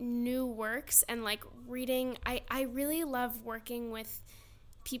new works and like reading. I really love working with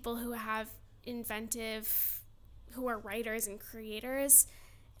people who have who are writers and creators,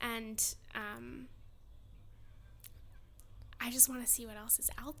 and I just want to see what else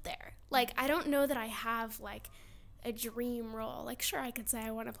is out there. Like, I don't know that I have like a dream role. Like, sure, I could say I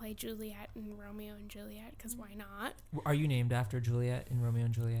want to play Juliet in Romeo and Juliet, because why not? Are you named after Juliet in Romeo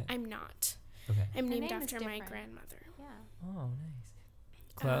and Juliet? I'm not. Okay. I'm Her named name is after my different. grandmother. Yeah. Oh, nice.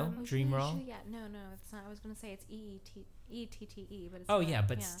 Chloe, Oh, dream role? Yeah, no, it's not. I was going to say it's E-T-T-E, but it's Oh, not. yeah,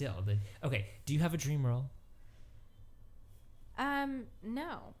 but still. Okay, do you have a dream role?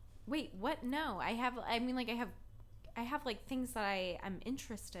 No. Wait, what? No. I have like things that I'm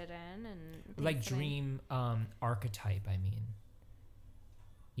interested in, and things Like that dream archetype, I mean.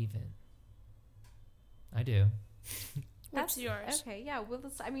 Even. I do. What's yours? Okay, yeah. Well,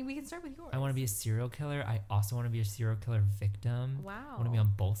 we can start with yours. I want to be a serial killer. I also want to be a serial killer victim. Wow. I want to be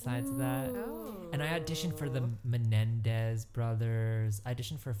on both sides of that. Oh. And I auditioned for the Menendez brothers. I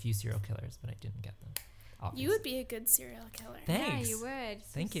auditioned for a few serial killers, but I didn't get them. Obviously. You would be a good serial killer. Thanks. Yeah, you would.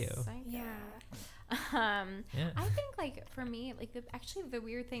 Thank you. Yeah. Yeah. I think like for me, like the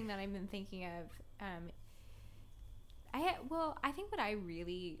weird thing that I've been thinking of, I think what I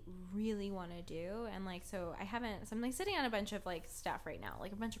really, really want to do, and like, so I'm like sitting on a bunch of like stuff right now,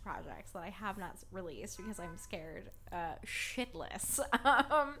 like a bunch of projects that I have not released because I'm scared shitless.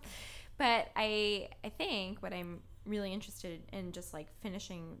 But I think what I'm really interested in just like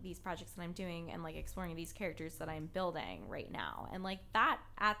finishing these projects that I'm doing and like exploring these characters that I'm building right now. And like that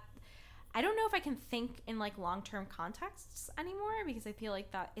I don't know if I can think in like long-term contexts anymore, because I feel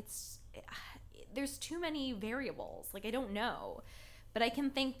like that there's too many variables. Like, I don't know, but I can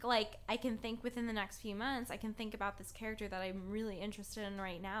think within the next few months, I can think about this character that I'm really interested in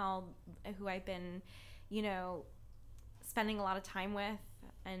right now, who I've been, you know, spending a lot of time with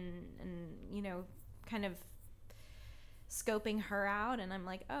and you know, kind of scoping her out, and I'm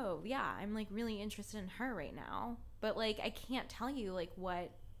like, oh yeah, I'm like really interested in her right now. But like, I can't tell you like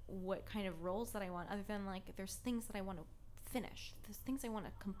what kind of roles that I want, other than like there's things that I want to finish, there's things I want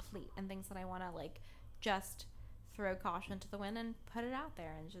to complete, and things that I want to like just throw caution to the wind and put it out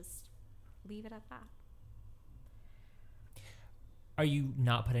there and just leave it at that. Are you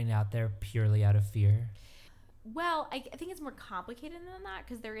not putting it out there purely out of fear? Well, I think it's more complicated than that,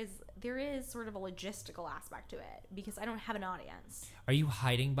 because there is sort of a logistical aspect to it, because I don't have an audience. Are you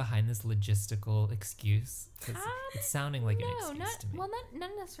hiding behind this logistical excuse? 'Cause it's sounding like an excuse to me. Well,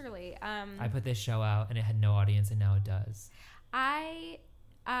 not necessarily. I put this show out and it had no audience, and now it does. I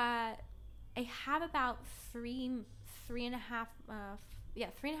have about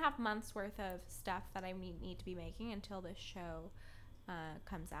 3.5 months worth of stuff that I need to be making until this show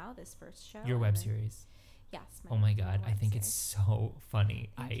comes out. This first show. Your web series. Yes. Oh my God, I think it's so funny.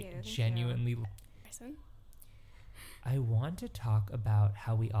 Thank Genuinely. Person? I want to talk about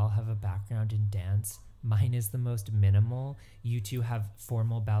how we all have a background in dance. Mine is the most minimal. You two have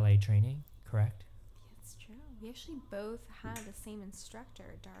formal ballet training, correct? It's true. We actually both had the same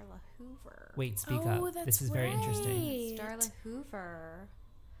instructor, Darla Hoover. Wait, speak Oh, up. that's This is very interesting. It's Darla Hoover.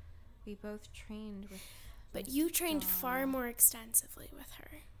 We both trained with. But you trained Darla. far more extensively with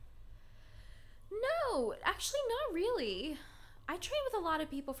her. No, actually not really. I trained with a lot of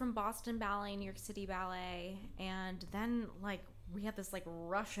people from Boston Ballet, New York City Ballet, and then like we had this like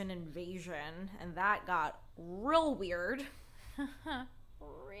Russian invasion, and that got real weird.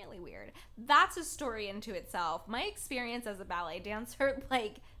 Really weird. That's a story into itself. My experience as a ballet dancer,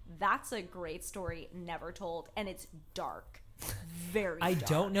 like, that's a great story never told, and it's dark. very I dark.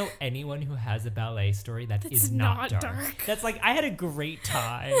 don't know anyone who has a ballet story that That's is not not dark. dark. That's like, I had a great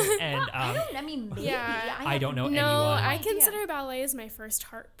time. And I mean, maybe. Yeah. I don't know No, anyone. I idea. consider ballet as my first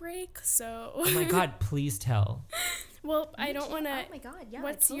heartbreak. So. Oh my God, please tell. Well, I don't want to. Oh my God, yeah.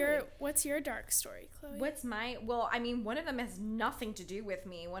 What's totally. your dark story, Chloe? What's my, well, I mean, one of them has nothing to do with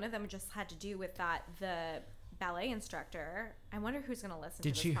me. One of them just had to do with the ballet instructor. I wonder who's going to listen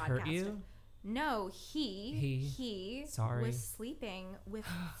Did to this she podcast. hurt you? No, he Sorry. was sleeping with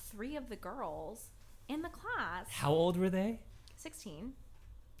 3 of the girls in the class. How old were they? 16.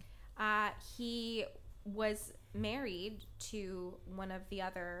 He was married to one of the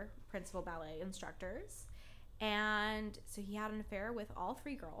other principal ballet instructors. And so he had an affair with all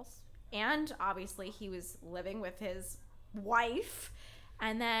 3 girls. And obviously he was living with his wife.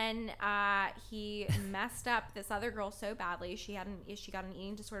 And then he messed up this other girl so badly. She got an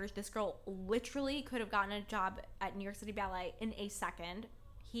eating disorder. This girl literally could have gotten a job at New York City Ballet in a second.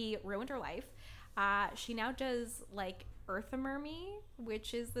 He ruined her life. She now does like Eartha Mermy,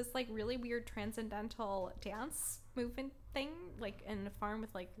 which is this like really weird transcendental dance movement thing, like in a farm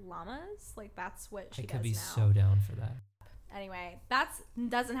with like llamas. Like that's what she I does could be now. so down for that. Anyway,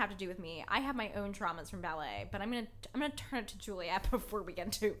 doesn't have to do with me. I have my own traumas from ballet, but I'm gonna turn it to Juliet before we get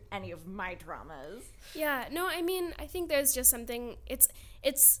into any of my traumas. Yeah, no, I mean, I think there's just something.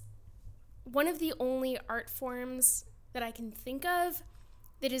 It's one of the only art forms that I can think of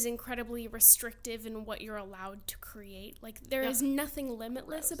that is incredibly restrictive in what you're allowed to create. Like there is nothing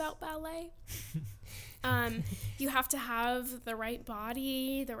limitless about ballet. You have to have the right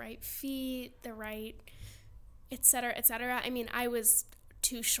body, the right feet, the right, et cetera, et cetera. I mean, I was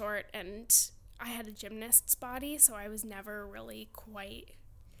too short and I had a gymnast's body, so I was never really quite...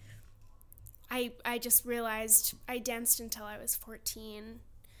 I just realized I danced until I was 14.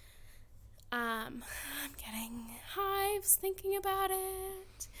 I'm getting hives thinking about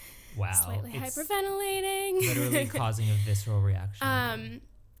it. Wow. Slightly It's hyperventilating. literally causing a visceral reaction.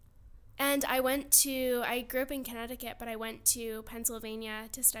 And I grew up in Connecticut, but I went to Pennsylvania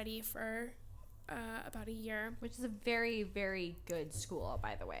to study for about a year. Which is a very, very good school,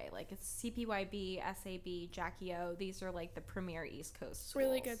 by the way. Like, it's CPYB, SAB, Jackie O. These are, like, the premier East Coast schools.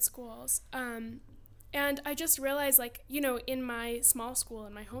 Really good schools. And I just realized, like, you know, in my small school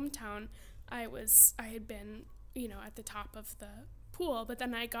in my hometown, I had been, you know, at the top of the pool. But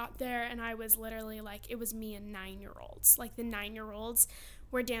then I got there, and I was literally, like, it was me and 9-year-olds. Like, the 9-year-olds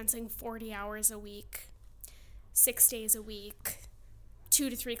were dancing 40 hours a week, 6 days a week, 2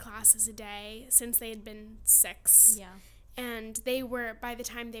 to 3 classes a day since they had been 6. Yeah. And they were, by the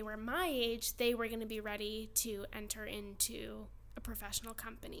time they were my age, they were going to be ready to enter into a professional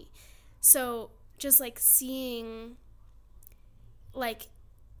company. So just like seeing, like,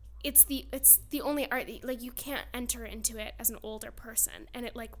 it's the only art that, like, you can't enter into it as an older person. And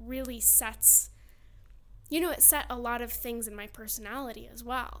it like really sets, you know, it set a lot of things in my personality as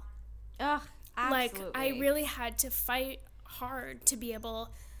well. Ugh, absolutely. Like, I really had to fight hard to be able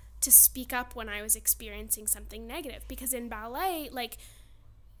to speak up when I was experiencing something negative, because in ballet, like,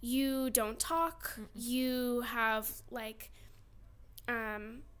 you don't talk. You have like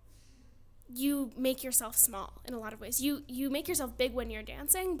you make yourself small in a lot of ways. You make yourself big when you're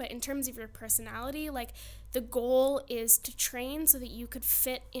dancing, but in terms of your personality, like, the goal is to train so that you could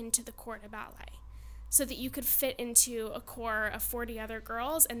fit into the corps de ballet, so that you could fit into a corps of 40 other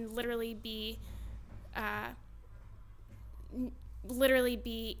girls and literally be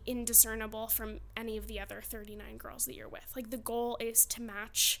indiscernible from any of the other 39 girls that you're with. Like, the goal is to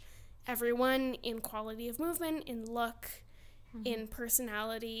match everyone in quality of movement, in look, in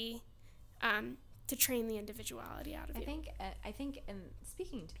personality, to train the individuality out of you. I think, and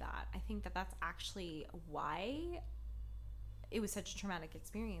speaking to that, I think that that's actually why it was such a traumatic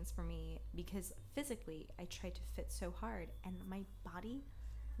experience for me, because physically I tried to fit so hard and my body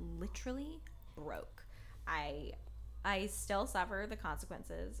literally broke. I still suffer the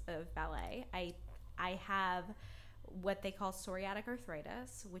consequences of ballet. I have what they call psoriatic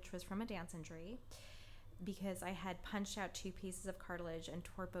arthritis, which was from a dance injury, because I had punched out 2 pieces of cartilage and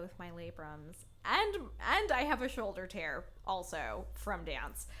tore both my labrums, and I have a shoulder tear also from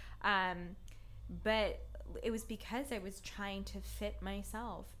dance. But it was because I was trying to fit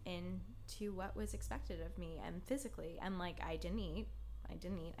myself into what was expected of me, and physically, and like, I didn't eat.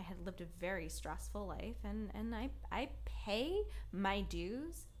 I had lived a very stressful life, and I pay my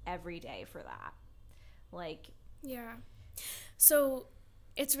dues every day for that. Like, yeah. So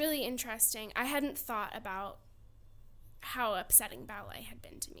it's really interesting. I hadn't thought about how upsetting ballet had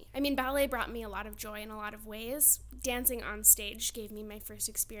been to me. I mean, ballet brought me a lot of joy in a lot of ways. Dancing on stage gave me my first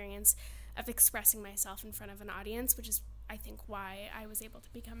experience of expressing myself in front of an audience, which is, I think, why I was able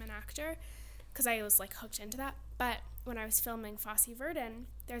to become an actor, because I was like hooked into that. But when I was filming Fosse Verdon,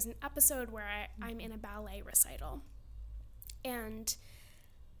 there's an episode where I'm in a ballet recital, and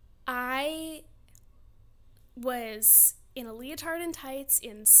I was in a leotard and tights,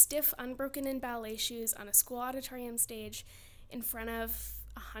 in stiff, unbroken in ballet shoes, on a school auditorium stage in front of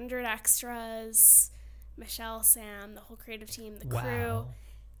 100 extras, Michelle, Sam, the whole creative team, the crew.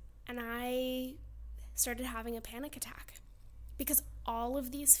 And I started having a panic attack because all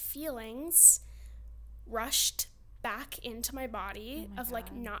of these feelings rushed back into my body of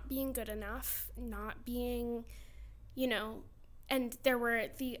like not being good enough, not being, you know, and there were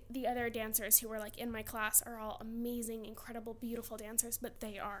the other dancers who were like in my class are all amazing, incredible, beautiful dancers, but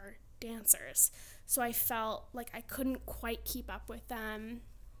they are dancers. So I felt like I couldn't quite keep up with them.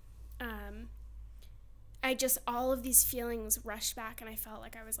 All of these feelings rushed back, and I felt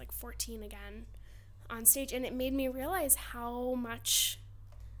like I was like 14 again on stage, and it made me realize how much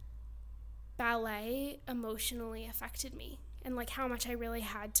ballet emotionally affected me, and like how much I really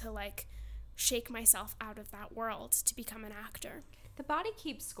had to like shake myself out of that world to become an actor. The body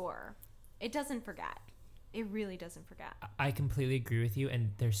keeps score. It doesn't forget. It really doesn't forget. I completely agree with you,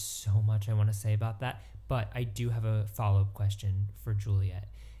 and there's so much I want to say about that, but I do have a follow-up question for Juliet.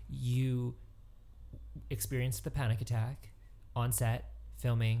 You experienced the panic attack on set,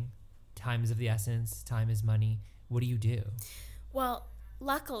 filming, time is of the essence, time is money. What do you do? Well,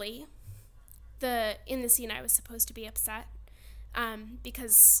 luckily, in the scene I was supposed to be upset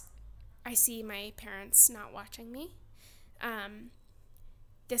because I see my parents not watching me.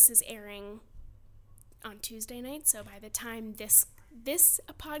 This is airing on Tuesday night, so by the time this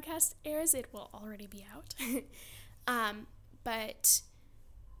podcast airs, it will already be out. But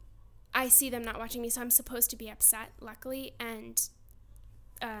I see them not watching me, so I'm supposed to be upset, luckily, and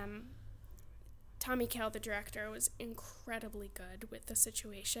Tommy Kail, the director, was incredibly good with the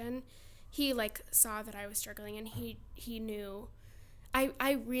situation. He like saw that I was struggling, and he knew.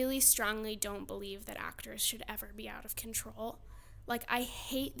 I really strongly don't believe that actors should ever be out of control. Like, I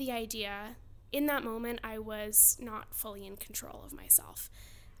hate the idea. In that moment, I was not fully in control of myself.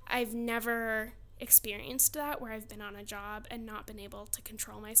 I've never experienced that, where I've been on a job and not been able to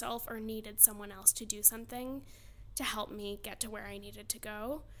control myself or needed someone else to do something to help me get to where I needed to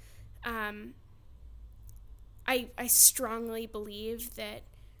go. I strongly believe that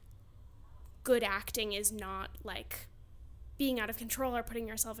good acting is not like being out of control or putting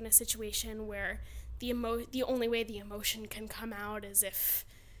yourself in a situation where the only way the emotion can come out is if,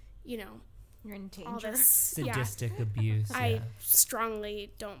 you know, you're in danger. All this sadistic abuse. I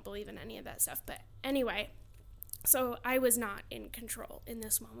strongly don't believe in any of that stuff. But anyway, so I was not in control in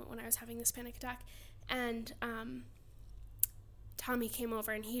this moment when I was having this panic attack. And Tommy came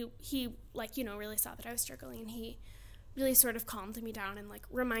over, and he like, you know, really saw that I was struggling, and he really sort of calmed me down and like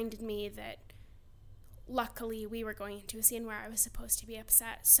reminded me that luckily we were going into a scene where I was supposed to be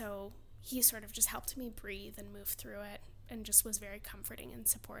upset. So he sort of just helped me breathe and move through it, and just was very comforting and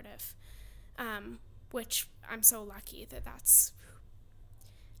supportive. Which I'm so lucky that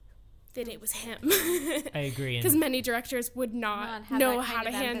it was him. I agree. Because many directors would not know how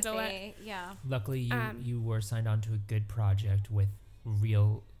to handle it. Yeah. Luckily, you were signed on to a good project with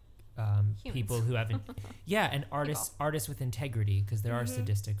real people who haven't... Yeah, and artists with integrity, because there are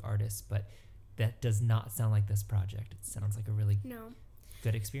sadistic artists, but that does not sound like this project. It sounds like a really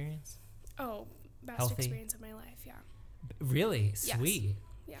good experience. Oh, best Healthy. Experience of my life, yeah. Really? Yes. Sweet.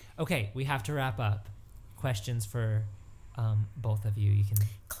 Yeah. Okay, we have to wrap up. Questions for both of you. You can...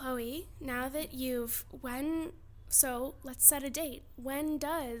 Chloe, now that so let's set a date. When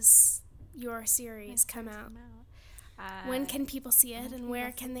does your series come out? When can people see it, and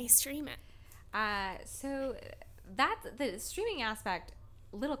where can they stream it? So that's the streaming aspect.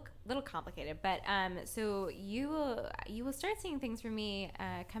 Little complicated, but so you will start seeing things from me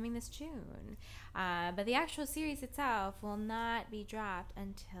coming this June, but the actual series itself will not be dropped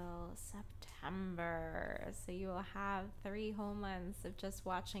until September. So you will have 3 whole months of just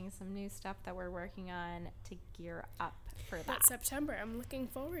watching some new stuff that we're working on to gear up for that. That's September. I'm looking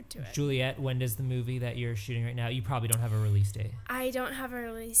forward to it. Juliet, when does the movie that you're shooting right now? You probably don't have a release date. I don't have a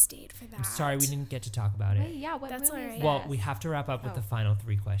release date for that. I'm sorry we didn't get to talk about it. Wait, yeah, what That's movie all is right. this? Well, we have to wrap up with the final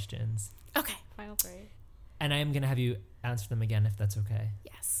 3 questions. Okay. Final 3. And I am going to have you answer them again, if that's okay.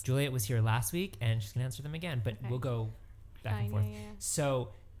 Yes. Juliet was here last week, and she's going to answer them again, but we'll go back and forth. Yeah. So,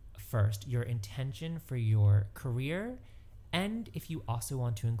 first, your intention for your career, and if you also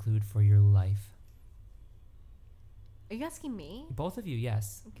want to include for your life. Are you asking me? Both of you,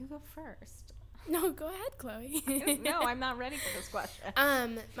 yes. You go first. No, go ahead, Chloe. No, I'm not ready for this question.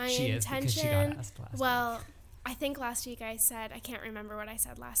 My She intention. is, because she got asked last well, I think last week I can't remember what I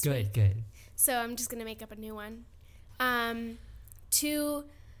said last week. Good. So I'm just going to make up a new one. To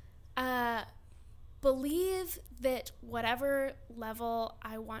believe that whatever level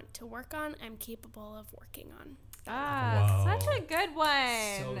I want to work on, I'm capable of working on. Such a good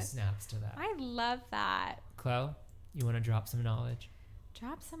one. So snaps to that. I love that. Chloe, you want to drop some knowledge?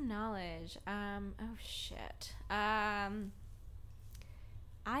 Drop some knowledge. Oh shit. I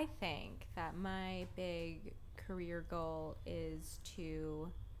think that my big career goal is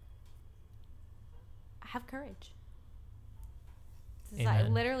to have courage.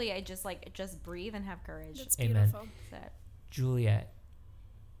 Amen. Literally, I just breathe and have courage. That's beautiful. Amen. That's it. Juliet,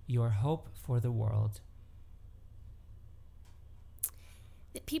 your hope for the world.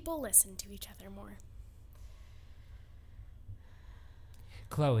 That people listen to each other more.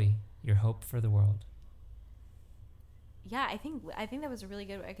 Chloe, your hope for the world. Yeah, I think that was a really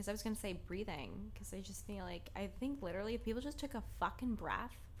good, because I was going to say breathing, because I just feel like, I think literally if people just took a fucking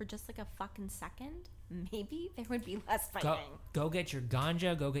breath for just like a fucking second, maybe there would be less fighting. Go get your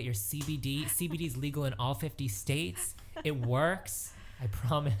ganja, go get your CBD. CBD is legal in all 50 states. It works. I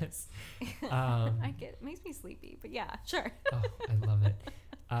promise. It makes me sleepy, but yeah, sure. Oh, I love it.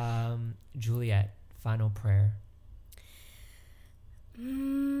 Juliet, final prayer.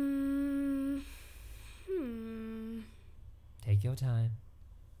 Take your time.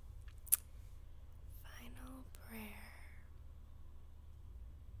 Final prayer.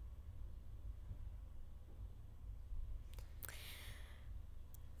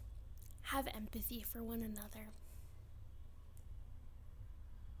 Have empathy for one another.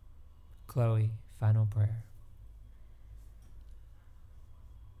 Chloe, final prayer.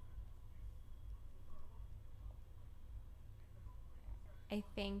 I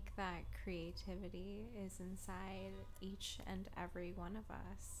think that creativity is inside each and every one of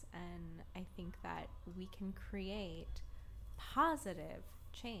us, and I think that we can create positive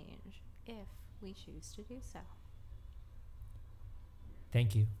change if we choose to do so.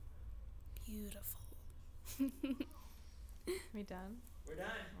 Thank you. Beautiful. We done? We're done.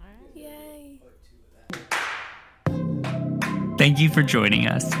 All right. Yay. Thank you for joining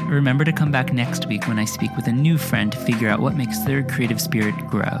us. Remember to come back next week when I speak with a new friend to figure out what makes their creative spirit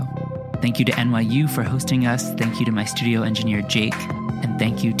grow. Thank you to NYU for hosting us. Thank you to my studio engineer, Jake. And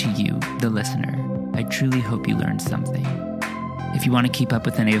thank you to you, the listener. I truly hope you learned something. If you want to keep up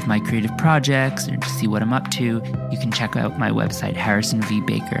with any of my creative projects or to see what I'm up to, you can check out my website,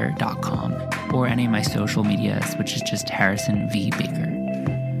 harrisonvbaker.com, or any of my social medias, which is just Harrison V. Baker.